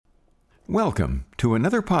Welcome to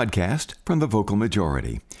another podcast from the Vocal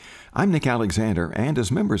Majority. I'm Nick Alexander, and as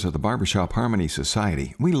members of the Barbershop Harmony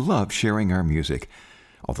Society, we love sharing our music.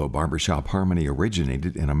 Although Barbershop Harmony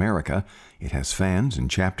originated in America, it has fans and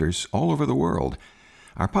chapters all over the world.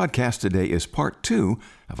 Our podcast today is part 2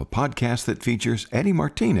 of a podcast that features Eddie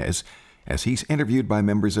Martinez as he's interviewed by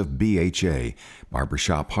members of BHA,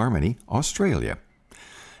 Barbershop Harmony, Australia.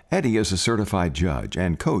 Eddie is a certified judge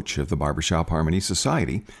and coach of the Barbershop Harmony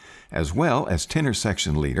Society, as well as tenor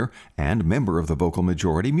section leader and member of the Vocal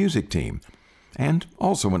Majority music team, and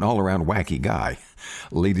also an all-around wacky guy.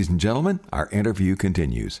 Ladies and gentlemen, our interview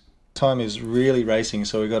continues. Time is really racing,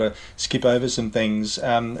 so we've got to skip over some things.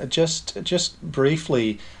 Just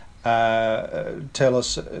briefly tell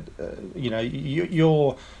us,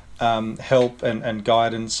 your help and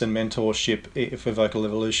guidance and mentorship for Vocal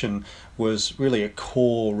Evolution was really a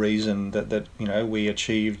core reason that we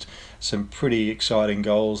achieved some pretty exciting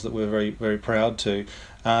goals that we're very, very proud to.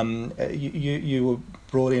 You were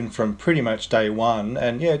brought in from pretty much day one,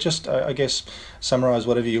 and I guess summarize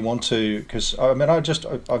whatever you want to, because a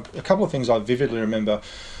couple of things I vividly remember.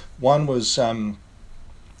 One was that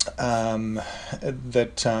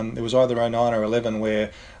it was either 09 or 11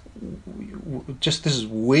 where this is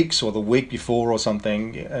weeks or the week before or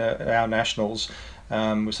something, our nationals,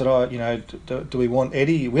 we said, do we want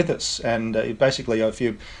Eddie with us? And basically, if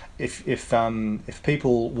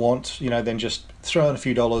people want, then just throw in a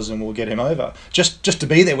few dollars and we'll get him over. Just to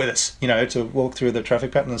be there with us, to walk through the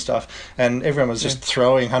traffic pattern and stuff. And everyone was just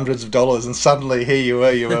throwing hundreds of dollars, and suddenly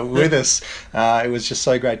here you were with us. It was just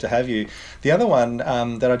so great to have you. The other one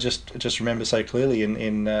that I just remember so clearly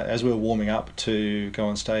in as we were warming up to go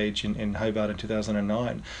on stage in Hobart in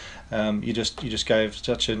 2009. You just gave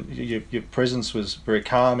such your presence was very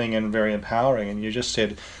calming and very empowering, and you just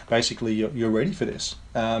said basically you're ready for this.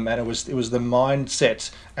 And it was the mindset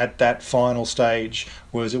at that final stage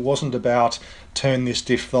it wasn't about turn this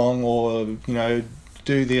diphthong or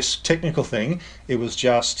do this technical thing. It was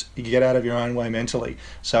just you get out of your own way mentally.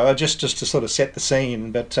 So just to sort of set the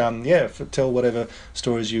scene, but tell whatever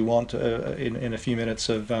stories you want in a few minutes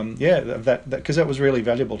of that because that was really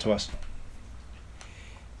valuable to us.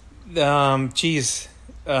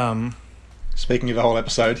 Speaking of the whole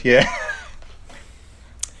episode, yeah.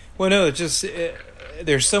 Well, no, it's just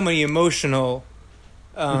there's so many emotional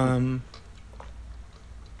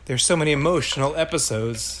there's so many emotional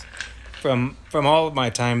episodes from all of my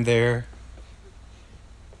time there.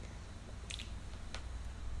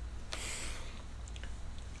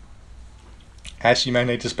 Ash, you may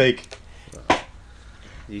need to speak.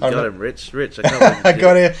 You got him, Rich. I can't I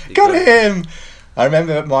got him. I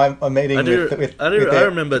remember my meeting I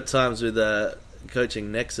remember times with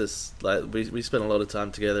coaching Nexus. Like we spent a lot of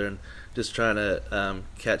time together, and just trying to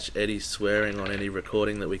catch Eddie swearing on any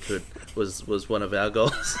recording that we could was one of our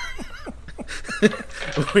goals.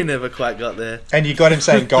 We never quite got there. And you got him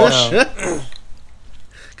saying "gosh,"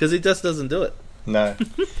 because he just doesn't do it. No,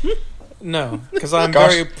 because I'm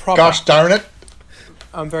very proper. Gosh darn it!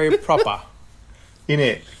 I'm very proper. In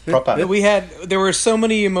it, proper. There were so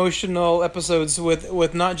many emotional episodes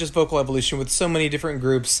with not just Vocal Evolution, with so many different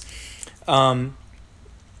groups throughout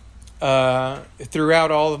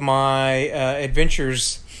all of my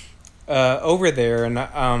adventures over there. And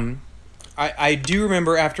I do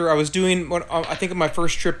remember after I was doing, I think my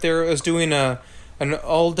first trip there, I was doing an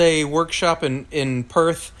all-day workshop in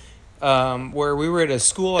Perth where we were at a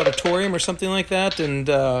school auditorium or something like that,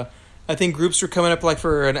 and I think groups were coming up like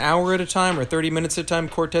for an hour at a time or 30 minutes at a time,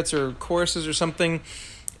 quartets or choruses or something.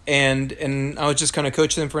 And I was just kind of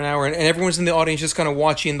coaching them for an hour, and everyone's in the audience just kind of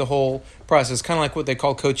watching the whole process, kind of like what they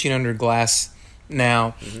call coaching under glass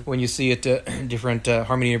now, when you see it at different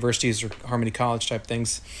Harmony universities or Harmony College type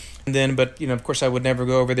things. And then, but of course, I would never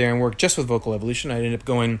go over there and work just with Vocal Evolution. I ended up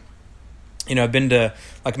going. I've been to,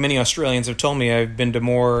 like many Australians have told me, I've been to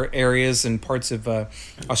more areas and parts of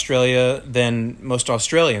Australia than most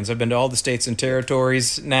Australians. I've been to all the states and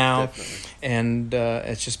territories now. Definitely. And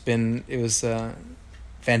it was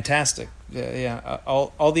fantastic.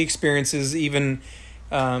 All the experiences, even,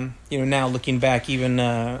 now looking back,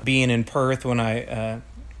 even being in Perth when I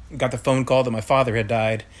got the phone call that my father had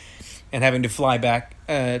died and having to fly back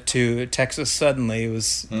to Texas suddenly, it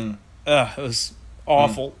was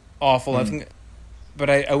awful. Awful. I think, but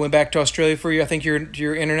I went back to Australia for you. I think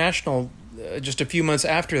your international just a few months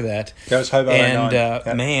after that. That was Hobart,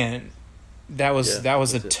 and man, that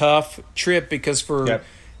was a tough trip because I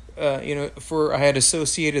had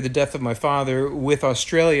associated the death of my father with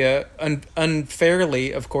Australia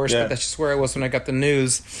unfairly, of course. But that's just where I was when I got the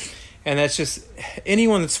news, and that's just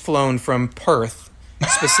anyone that's flown from Perth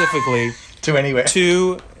specifically to anywhere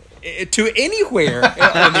to anywhere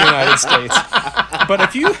in the United States.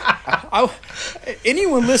 But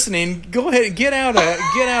anyone listening, go ahead and get out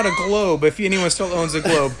a globe, if anyone still owns a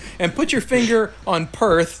globe, and put your finger on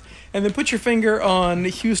Perth, and then put your finger on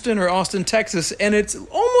Houston or Austin, Texas, and it's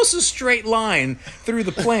almost a straight line through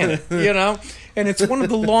the planet, And it's one of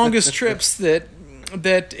the longest trips that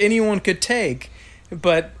anyone could take,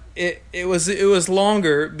 but it was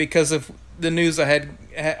longer because of the news I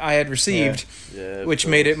had received, which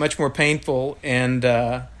made it much more painful. And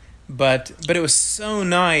but it was so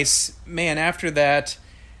nice, man. After that,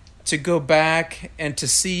 to go back and to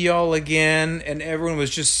see y'all again, and everyone was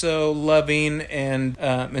just so loving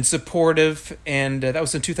and supportive. And that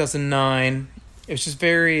was in 2009. It was just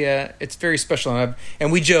it's very special.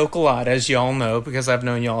 And we joke a lot, as y'all know, because I've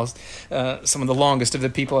known y'all some of the longest of the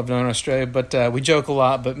people I've known in Australia. But we joke a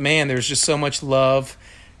lot. But man, there's just so much love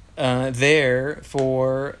there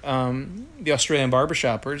for the Australian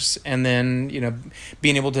barbershoppers. And then,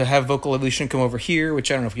 being able to have Vocal Evolution come over here,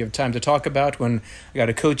 which I don't know if you have time to talk about, when I got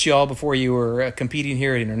to coach y'all before you were competing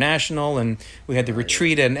here at International. And we had the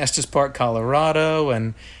retreat in Estes Park, Colorado.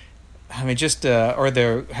 And I mean, just or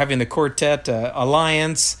they're having the Quartet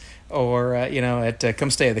Alliance, or at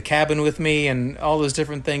Come Stay at the Cabin with me, and all those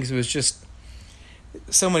different things. It was just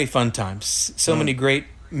so many fun times, so many great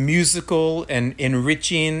musical and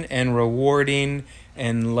enriching and rewarding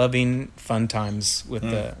and loving fun times with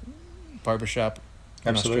the barbershop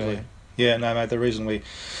in Australia. Yeah, no, mate. The reason we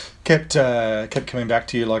kept coming back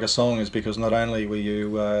to you like a song is because not only were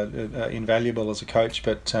you invaluable as a coach,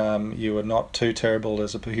 but you were not too terrible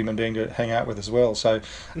as a human being to hang out with as well. So,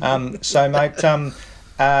 mate,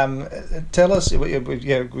 tell us.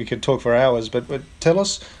 We could talk for hours, but tell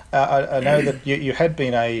us. I know that you had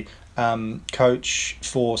been a coach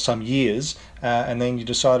for some years, and then you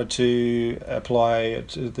decided to apply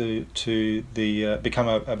to become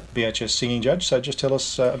a BHS singing judge. So, just tell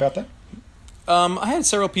us about that. I had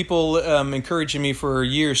several people encouraging me for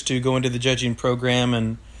years to go into the judging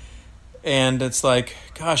program, and it's like,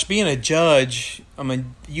 gosh, being a judge, I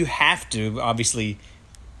mean, you have to, obviously,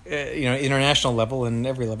 international level and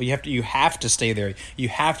every level, you have to stay there. You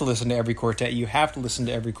have to listen to every quartet. You have to listen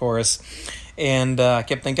to every chorus. And I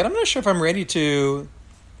kept thinking, I'm not sure if I'm ready to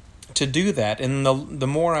do that. And the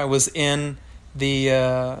more I was in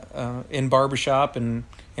in barbershop and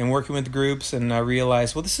working with groups, and I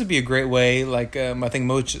realized, well, this would be a great way, like I think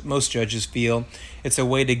most judges feel, it's a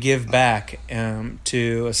way to give back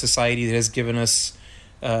to a society that has given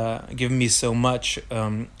me so much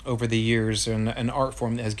over the years, and an art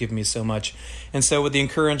form that has given me so much. And so with the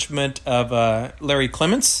encouragement of Larry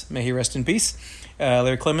Clements, may he rest in peace,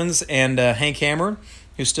 Larry Clemens, and Hank Hammer,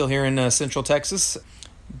 who's still here in Central Texas,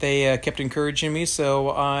 they kept encouraging me. So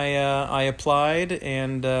I applied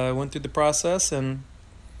and went through the process and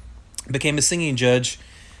became a singing judge.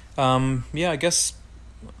 I guess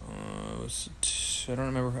I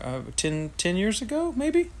don't remember, 10 years ago,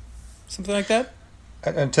 maybe, something like that.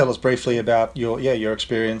 And tell us briefly about your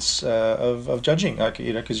experience of judging,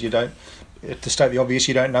 because you don't, to state the obvious,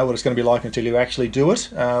 you don't know what it's going to be like until you actually do it.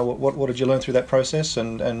 What did you learn through that process,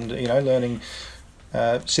 and learning,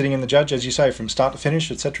 sitting in the judge, as you say, from start to finish,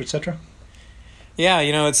 etc., etc. Yeah,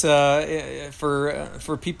 it's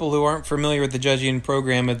for people who aren't familiar with the judging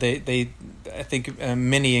program, I think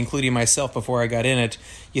many, including myself, before I got in it,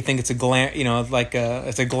 you think it's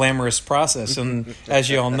it's a glamorous process, and as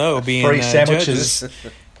you all know, being free sandwiches.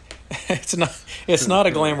 Judges, it's not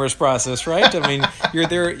a glamorous process, right? I mean,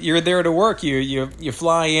 you're there to work. You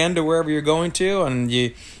fly in to wherever you're going to, and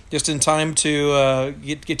you just in time to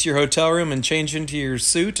get to your hotel room and change into your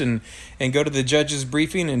suit and go to the judge's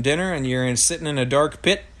briefing and dinner, and you're sitting in a dark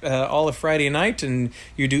pit all of Friday night, and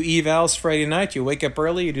you do evals Friday night. You wake up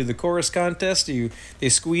early, you do the chorus contest, they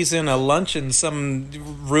squeeze in a lunch in some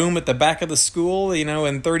room at the back of the school,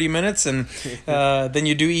 in 30 minutes, and then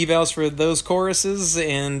you do evals for those choruses,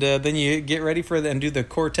 and then you get ready and do the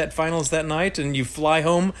quartet finals that night, and you fly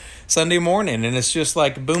home Sunday morning, and it's just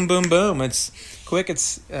like boom, boom, boom. It's quick.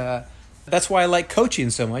 That's why I like coaching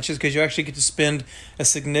so much, is because you actually get to spend a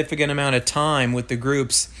significant amount of time with the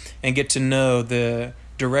groups and get to know the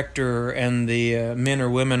director and the men or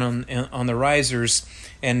women on the risers,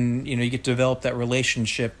 and you get to develop that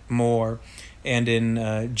relationship more. And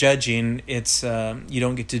in judging, it's you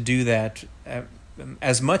don't get to do that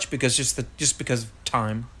as much because just because of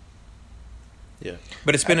time. Yeah,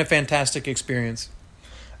 but it's been a fantastic experience.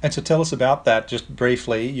 And so tell us about that, just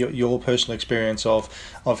briefly, your personal experience of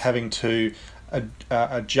having to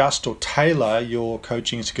adjust or tailor your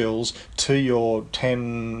coaching skills to your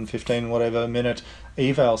 10, 15, whatever minute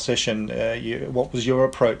eval session. What was your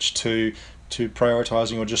approach to to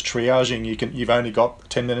prioritizing or just triaging, you've only got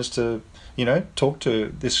 10 minutes to talk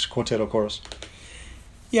to this quartet or chorus?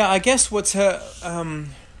 Yeah, I guess where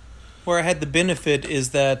I had the benefit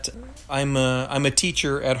is that I'm a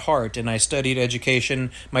teacher at heart, and I studied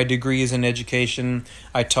education. My degree is in education.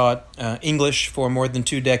 I taught English for more than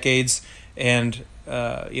 2 decades, and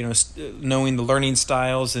knowing the learning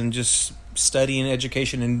styles and just studying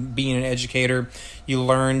education and being an educator, you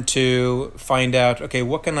learn to find out, okay,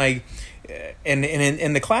 what can I... And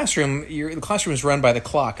in the classroom, the classroom is run by the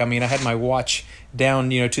clock. I mean, I had my watch down,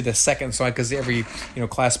 to the second, so because every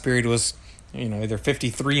class period was either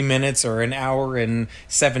 53 minutes or an hour and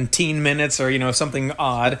 17 minutes or something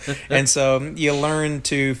odd, and so you learn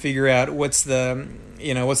to figure out what's the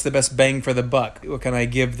best bang for the buck. What can I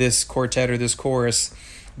give this quartet or this chorus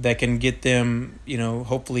that can get them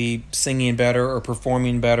hopefully singing better or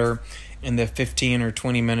performing better in the 15 or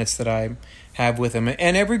 20 minutes that I have with them.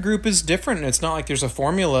 And every group is different. It's not like there's a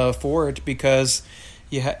formula for it, because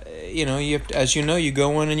you go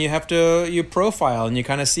in and you profile and you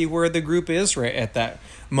kind of see where the group is right at that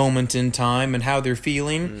moment in time and how they're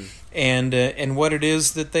feeling and what it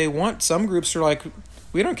is that they want. Some groups are like,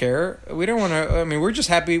 we don't care. We don't want to. I mean, we're just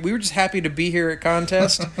happy. We were just happy to be here at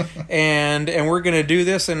contest, and we're going to do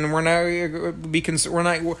this, and we're not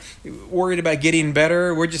worried about getting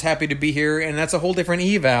better. We're just happy to be here, and that's a whole different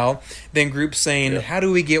eval than groups saying, how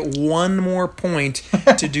do we get one more point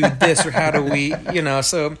to do this, or how do we,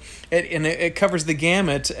 So it covers the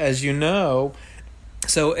gamut, as you know.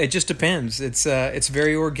 So it just depends. It's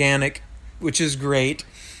very organic, which is great.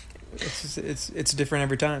 It's different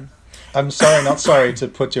every time. I'm not sorry to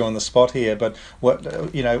put you on the spot here, but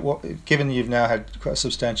given you've now had quite a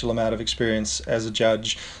substantial amount of experience as a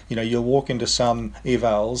judge, you'll walk into some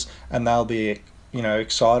evals and they'll be,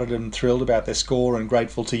 excited and thrilled about their score and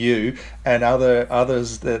grateful to you, and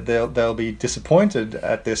others that they'll be disappointed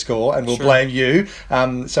at their score and will blame you.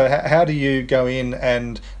 So how do you go in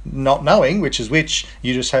and, not knowing which is which,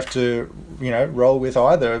 you just have to, roll with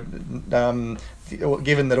either,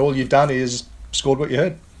 given that all you've done is scored what you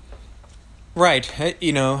heard? Right,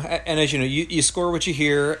 and as you know, you score what you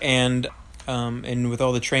hear, and with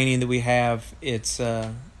all the training that we have, it's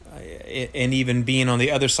and even being on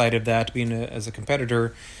the other side of that, as a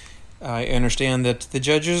competitor, I understand that the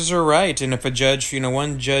judges are right, and if a judge,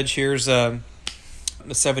 one judge hears a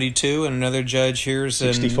 72 and another judge hears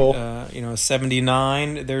 64, a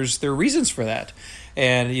 79, there are reasons for that,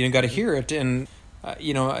 and you got to hear it, and. I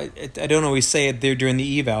don't always say it there during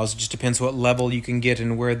the evals. It just depends what level you can get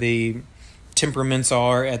and where the temperaments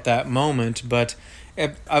are at that moment. But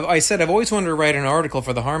I said I've always wanted to write an article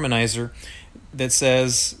for the Harmonizer that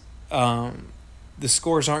says the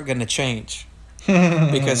scores aren't going to change.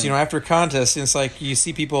 Because, after a contest, it's like you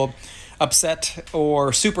see people upset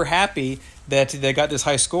or super happy that they got this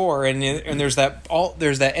high score, and there's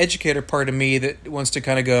that educator part of me that wants to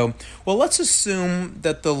kind of go, well, let's assume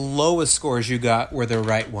that the lowest scores you got were the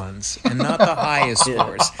right ones and not the highest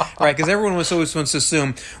scores, right? Because everyone always wants to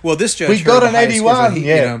assume, well, this judge we got an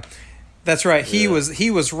 81, that's right. He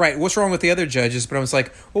was right. What's wrong with the other judges? But I was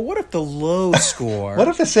like, well, what if the low score? What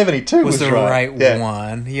if the 72 was the right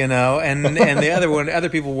one? And the other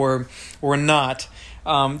people were not,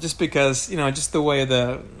 just because just the way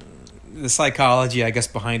the psychology, I guess,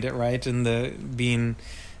 behind it, right, and the being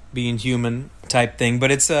human type thing.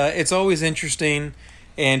 But it's always interesting,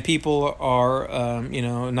 and people are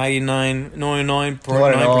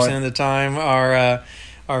 99.9% of the time are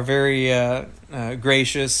very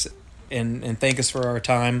gracious and thank us for our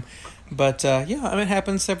time. But it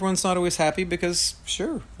happens. Everyone's not always happy because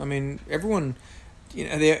everyone.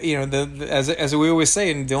 As we always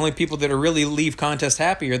say, and the only people that are really leave contest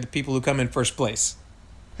happy are the people who come in first place.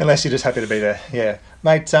 Unless you're just happy to be there, yeah,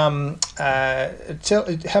 mate. How many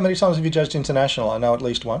times have you judged international? I know at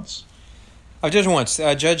least once. I've judged once.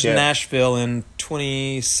 I judged Nashville in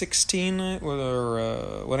 2016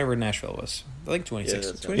 or whatever Nashville was. I think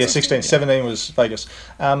 2016. Yeah, 16. 17 was Vegas.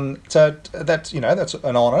 So that's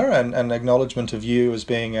an honour and an acknowledgement of you as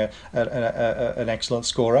being an excellent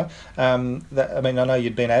scorer. I know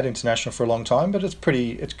you'd been at international for a long time, but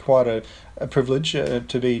it's quite a privilege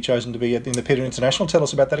to be chosen to be in the Peter International. Tell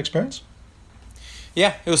us about that experience.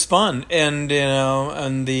 Yeah, it was fun, and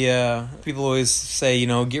the people always say,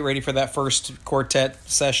 get ready for that first quartet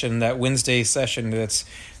session, that Wednesday session. That's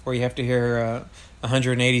where you have to hear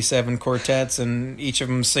 187 quartets, and each of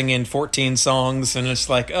them singing 14 songs, and it's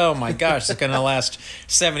like, oh my gosh, it's going to last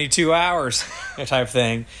 72 hours, type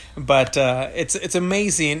thing. But it's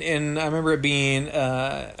amazing, and I remember it being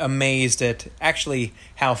amazed at actually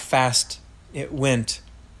how fast it went,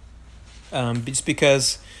 just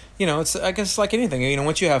because. it's, I guess, like anything.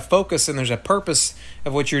 Once you have focus and there's a purpose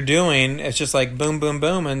of what you're doing, it's just like boom, boom,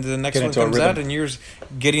 boom, and the next one comes out, and you're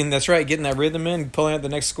getting that rhythm in, pulling out the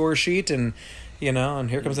next score sheet, and and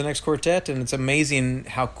here comes the next quartet, and it's amazing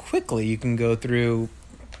how quickly you can go through,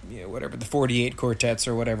 whatever, the 48 quartets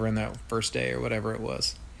or whatever in that first day or whatever it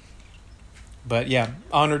was. But yeah,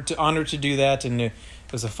 honored to do that, and it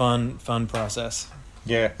was a fun process.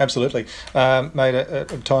 Yeah, absolutely.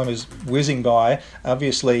 Mate, time is whizzing by.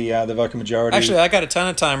 Obviously, the vocal majority... Actually, I got a ton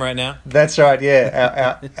of time right now. That's right,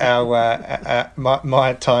 yeah.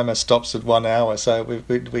 My timer stops at 1 hour, so we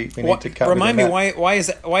need to cut. Remind me, why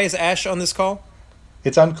is Ash on this call?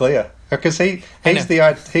 It's unclear, because he's the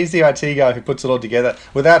IT guy who puts it all together.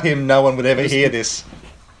 Without him, no one would ever hear this.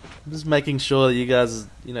 I'm just making sure that you guys,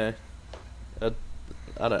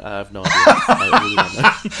 I have no idea. I really don't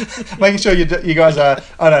know. Making sure you guys are...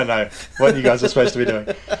 I don't know what you guys are supposed to be doing.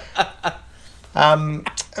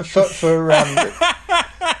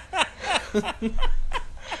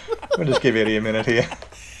 We'll just give Eddie a minute here.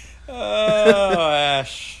 Oh,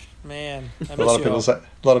 Ash. Man, I miss a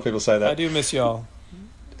lot of people say that. I do miss y'all.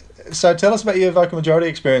 So tell us about your vocal majority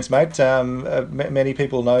experience, mate. Many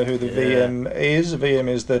people know who the VM is. VM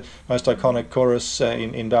is the most iconic chorus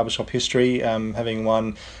in barbershop history, having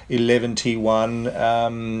won 11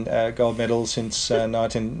 T1 gold medals since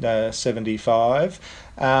 1975.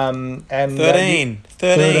 And 13.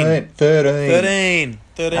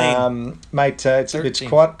 Mate, it's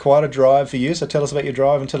quite a drive for you. So tell us about your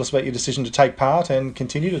drive and tell us about your decision to take part and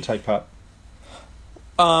continue to take part.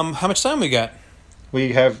 How much time we got?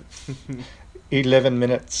 We have 11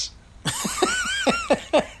 minutes.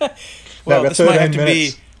 Well, this might have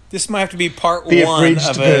to be part the one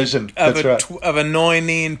abridged version. of a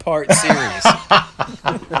 19-part series.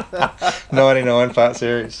 99-part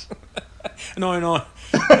series. 99.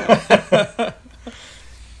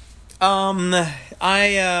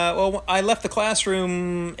 I left the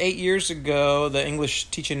classroom 8 years ago.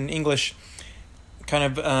 Teaching English,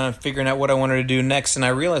 kind of figuring out what I wanted to do next, and I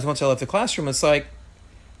realized once I left the classroom, it's like,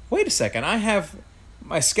 wait a second,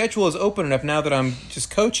 my schedule is open enough now that I'm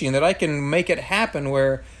just coaching that I can make it happen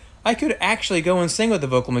where I could actually go and sing with the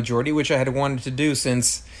vocal majority, which I had wanted to do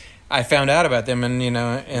since I found out about them in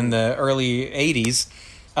the early 80s.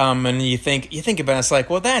 And you think about it, it's like,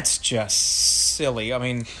 well, that's just silly. I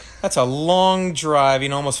mean, that's a long drive,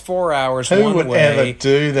 almost 4 hours one way. Who would ever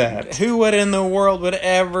do that? Who would in the world would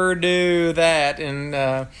ever do that? And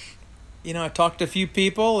I talked to a few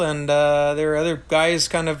people, and there are other guys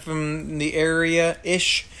kind of from the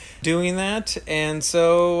area-ish doing that. And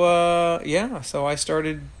so, so I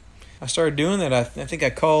started doing that. I think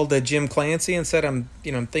I called Jim Clancy and said, I'm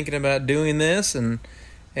thinking about doing this, and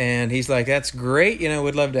he's like, that's great,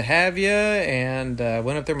 we'd love to have you. And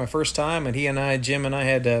went up there my first time, and Jim and I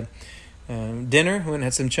had dinner. We went and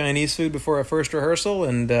had some Chinese food before our first rehearsal,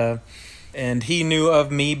 and he knew of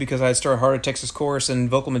me because I started Heart of Texas course, and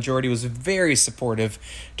Vocal Majority was very supportive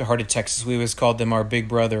to Heart of Texas. We always called them our big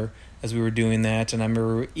brother as we were doing that. And I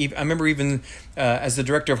remember even as the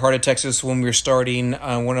director of Heart of Texas, when we were starting,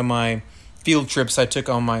 one of my field trips I took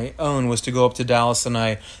on my own was to go up to Dallas, and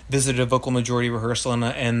I visited a Vocal Majority rehearsal,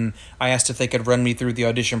 and I asked if they could run me through the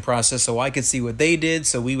audition process so I could see what they did,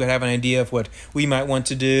 so we would have an idea of what we might want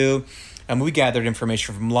to do. We gathered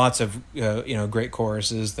information from lots of great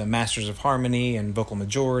choruses, the Masters of Harmony and Vocal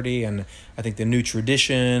Majority, and I think the New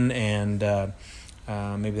Tradition, and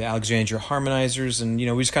maybe the Alexandria Harmonizers, and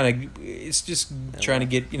we just it's just trying to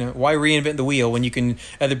get why reinvent the wheel when you can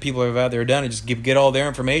other people have out there done it, just get all their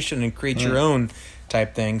information and create your own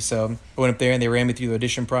type thing. So I went up there and they ran me through the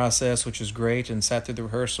audition process, which was great, and sat through the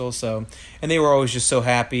rehearsal. So, and they were always just so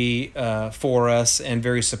happy for us and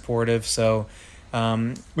very supportive. So.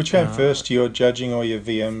 Which came first, your judging or your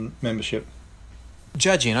VM membership?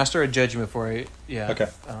 Judging. I started judging before I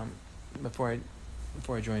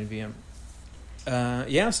joined VM.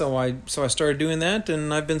 So I started doing that,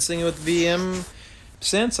 and I've been singing with VM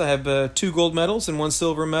since. I have 2 gold medals and 1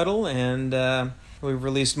 silver medal, and we've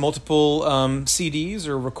released multiple CDs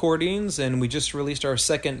or recordings, and we just released our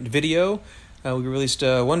second video. We released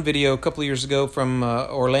one video a couple of years ago from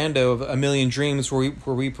Orlando of A Million Dreams where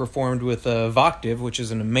we performed with Voctiv, which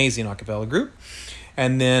is an amazing a cappella group.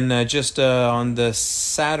 And then just on the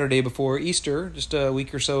Saturday before Easter, just a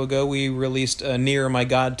week or so ago, we released Nearer My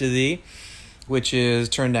God to Thee, which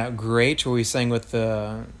turned out great, where we sang with,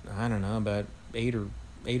 about 8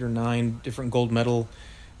 or 9 different gold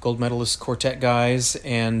medalist quartet guys,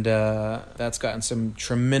 and that's gotten some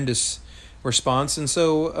tremendous response. And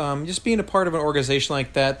so just being a part of an organization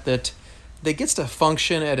like that gets to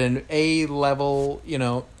function at an A level,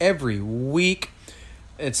 every week,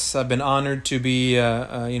 I've been honored to be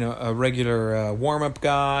a regular warm-up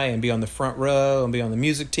guy and be on the front row and be on the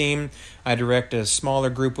music team. I direct a smaller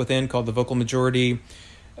group within called the Vocal Majority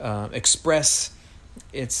Express.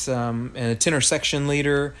 It's and a tenor section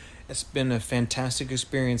leader. It's been a fantastic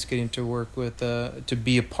experience getting to work with to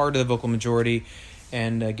be a part of the Vocal Majority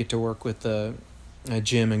and get to work with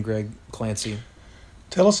Jim and Greg Clancy.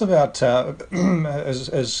 Tell us about,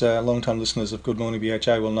 as long-time listeners of Good Morning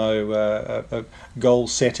BHA will know, goal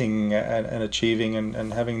setting and achieving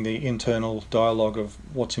and having the internal dialogue of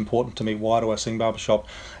what's important to me, why do I sing barbershop,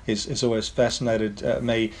 is always fascinated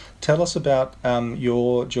me. Tell us about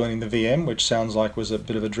your joining the VM, which sounds like was a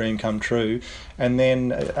bit of a dream come true, and then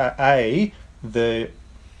the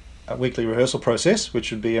weekly rehearsal process,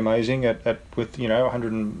 which would be amazing with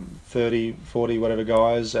 130, 40, whatever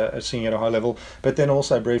guys singing at a high level, but then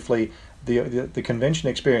also briefly the convention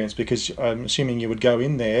experience, because I'm assuming you would go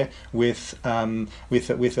in there with a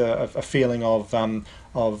feeling of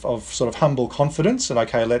sort of humble confidence and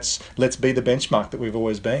okay, let's be the benchmark that we've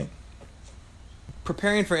always been.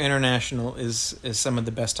 Preparing for international is some of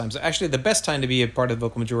the best times. Actually, the best time to be a part of the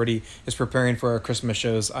Vocal Majority is preparing for our Christmas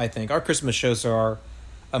shows. I think our Christmas shows are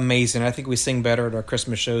amazing. I think we sing better at our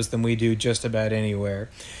Christmas shows than we do just about anywhere.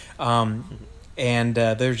 And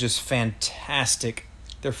they're just fantastic.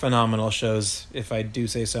 They're phenomenal shows, if I do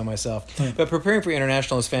say so myself. But preparing for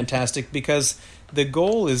international is fantastic because the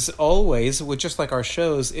goal is always, with just like our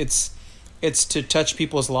shows, it's to touch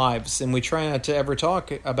people's lives. And we try not to ever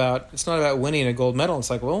talk about, it's not about winning a gold medal. It's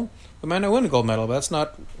like, well, we might not win a gold medal, but that's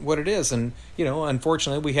not what it is. And,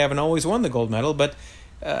 unfortunately, we haven't always won the gold medal, but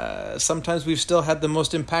sometimes we've still had the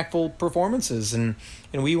most impactful performances, and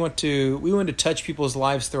we want to touch people's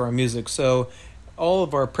lives through our music. So all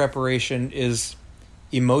of our preparation is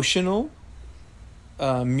emotional,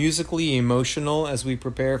 musically emotional as we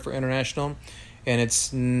prepare for international, and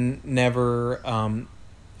it's never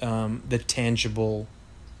the tangible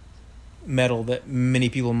medal that many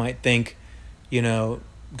people might think. Go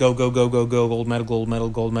gold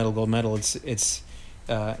medal.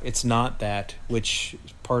 It's not that, which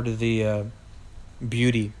is part of the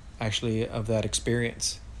beauty, actually, of that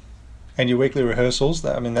experience. And your weekly rehearsals,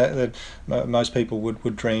 that most people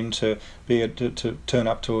would dream to to turn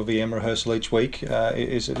up to a VM rehearsal each week. I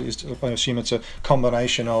assume it's a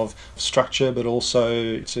combination of structure, but also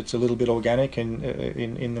it's a little bit organic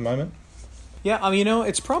in the moment. Yeah,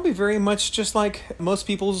 it's probably very much just like most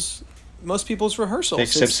people's rehearsals,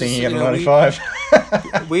 except singing at 95.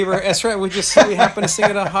 That's right. We happen to sing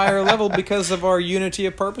at a higher level because of our unity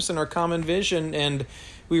of purpose and our common vision. And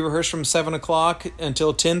we rehearse from 7:00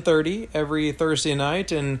 until 10:30 every Thursday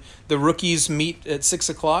night. And the rookies meet at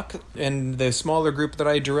 6:00, and the smaller group that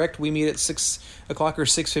I direct, we meet at 6:00 or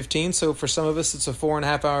 6:15. So for some of us, it's a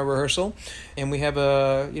 4.5 hour rehearsal, and we have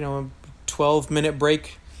a 12-minute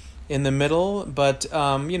break in the middle. But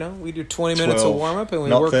we do 20 minutes of warm up, and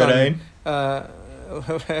we work 13.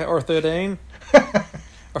 Or 13,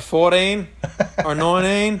 or 14, or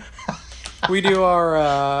 19. We do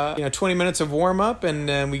our 20 minutes of warm up, and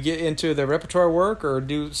then we get into the repertoire work, or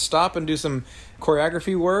stop and do some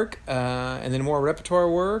choreography work, and then more repertoire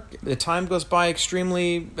work. The time goes by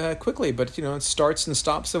extremely quickly, but it starts and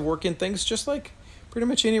stops of working things just like pretty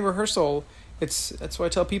much any rehearsal. That's why I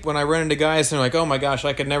tell people when I run into guys and they're like, "Oh my gosh,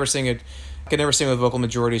 I could never sing it. I could never sing with Vocal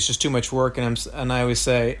Majority. It's just too much work." And I always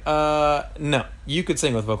say, "No, you could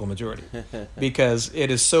sing with Vocal Majority because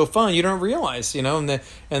it is so fun. You don't realize, And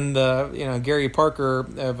the Gary Parker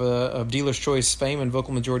of Dealer's Choice fame and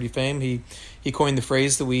Vocal Majority fame, he coined the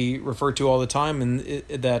phrase that we refer to all the time, and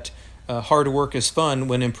that hard work is fun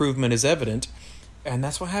when improvement is evident." And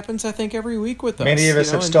that's what happens, I think, every week with us. Many of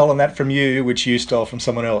us have stolen that from you, which you stole from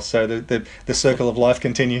someone else. So the circle of life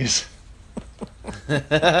continues.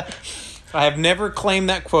 I have never claimed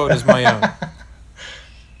that quote as my own.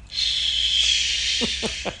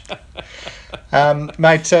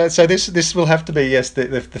 Mate, so this will have to be, yes,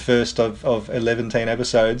 the first of 11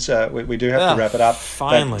 episodes. We do have to wrap it up.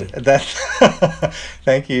 Finally.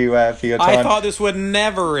 Thank you for your time. I thought this would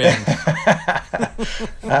never end.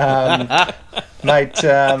 Mate,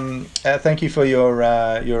 thank you for your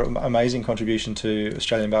amazing contribution to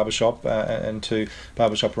Australian barbershop and to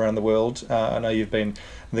barbershop around the world. I know you've been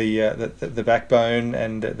the backbone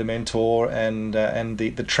and the mentor and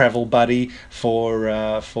the travel buddy for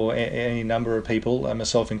any number of people,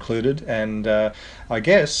 myself included. And I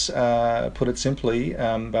guess, put it simply,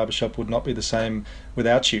 barbershop would not be the same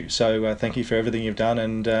without you. So thank you for everything you've done,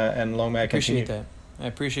 and long may it continue. I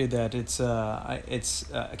appreciate that. It's I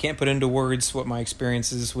can't put into words what my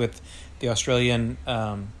experience is with the Australian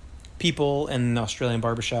people and the Australian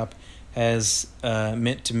barbershop. has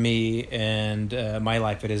meant to me and my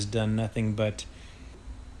life. It has done nothing but.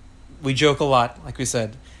 We joke a lot, like we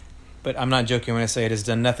said, but I'm not joking when I say it has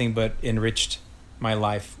done nothing but enriched my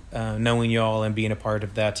life, knowing you all and being a part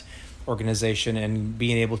of that organization and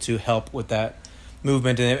being able to help with that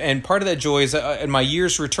movement. And part of that joy is in my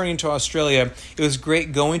years returning to Australia, it was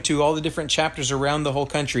great going to all the different chapters around the whole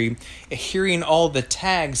country, hearing all the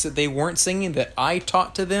tags that they weren't singing that I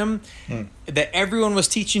taught to them, that everyone was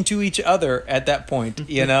teaching to each other at that point,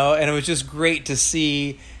 you know, and it was just great to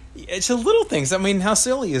see. It's the little things. I mean, how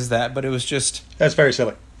silly is that? But it was just... That's very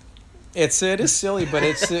silly. It is silly, but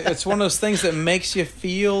it's one of those things that makes you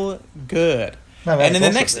feel good. No, man, and in the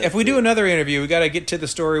awesome. next, if we do another interview, we got to get to the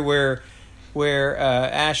story where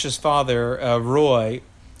Ash's father, Roy,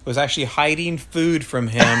 was actually hiding food from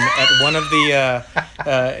him at one of the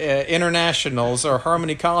internationals or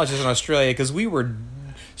Harmony colleges in Australia because we were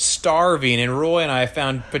starving, and Roy and I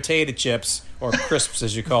found potato chips, or crisps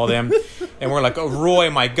as you call them, and we're like, oh,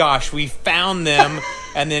 Roy, my gosh, we found them.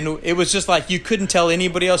 And then it was just like you couldn't tell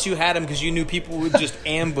anybody else you had them because you knew people would just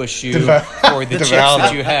ambush you for the chips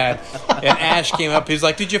that you had. And Ash came up, he's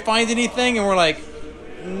like, did you find anything? And we're like,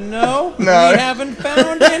 no, we haven't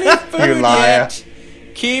found any food You liar. yet.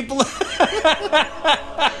 Keep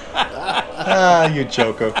You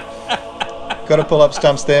joker. Got to pull up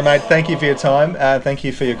stumps there, mate. Thank you for your time. Thank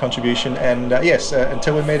you for your contribution. And yes,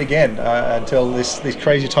 until we meet again, until these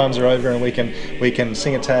crazy times are over and we can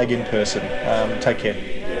sing a tag in person. Take care.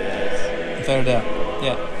 Without a doubt.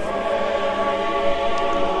 Yeah.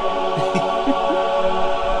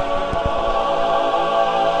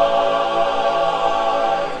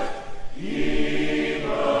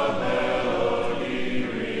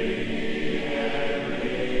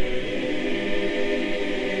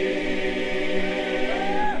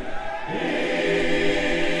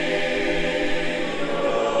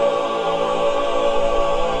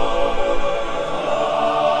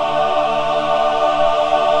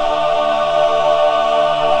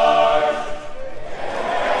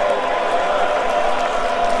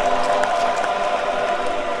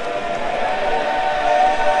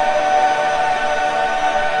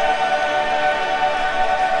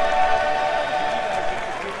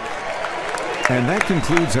 And that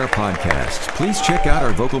concludes our podcast. Please check out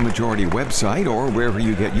our Vocal Majority website or wherever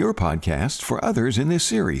you get your podcasts for others in this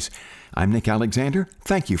series. I'm Nick Alexander.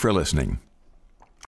 Thank you for listening.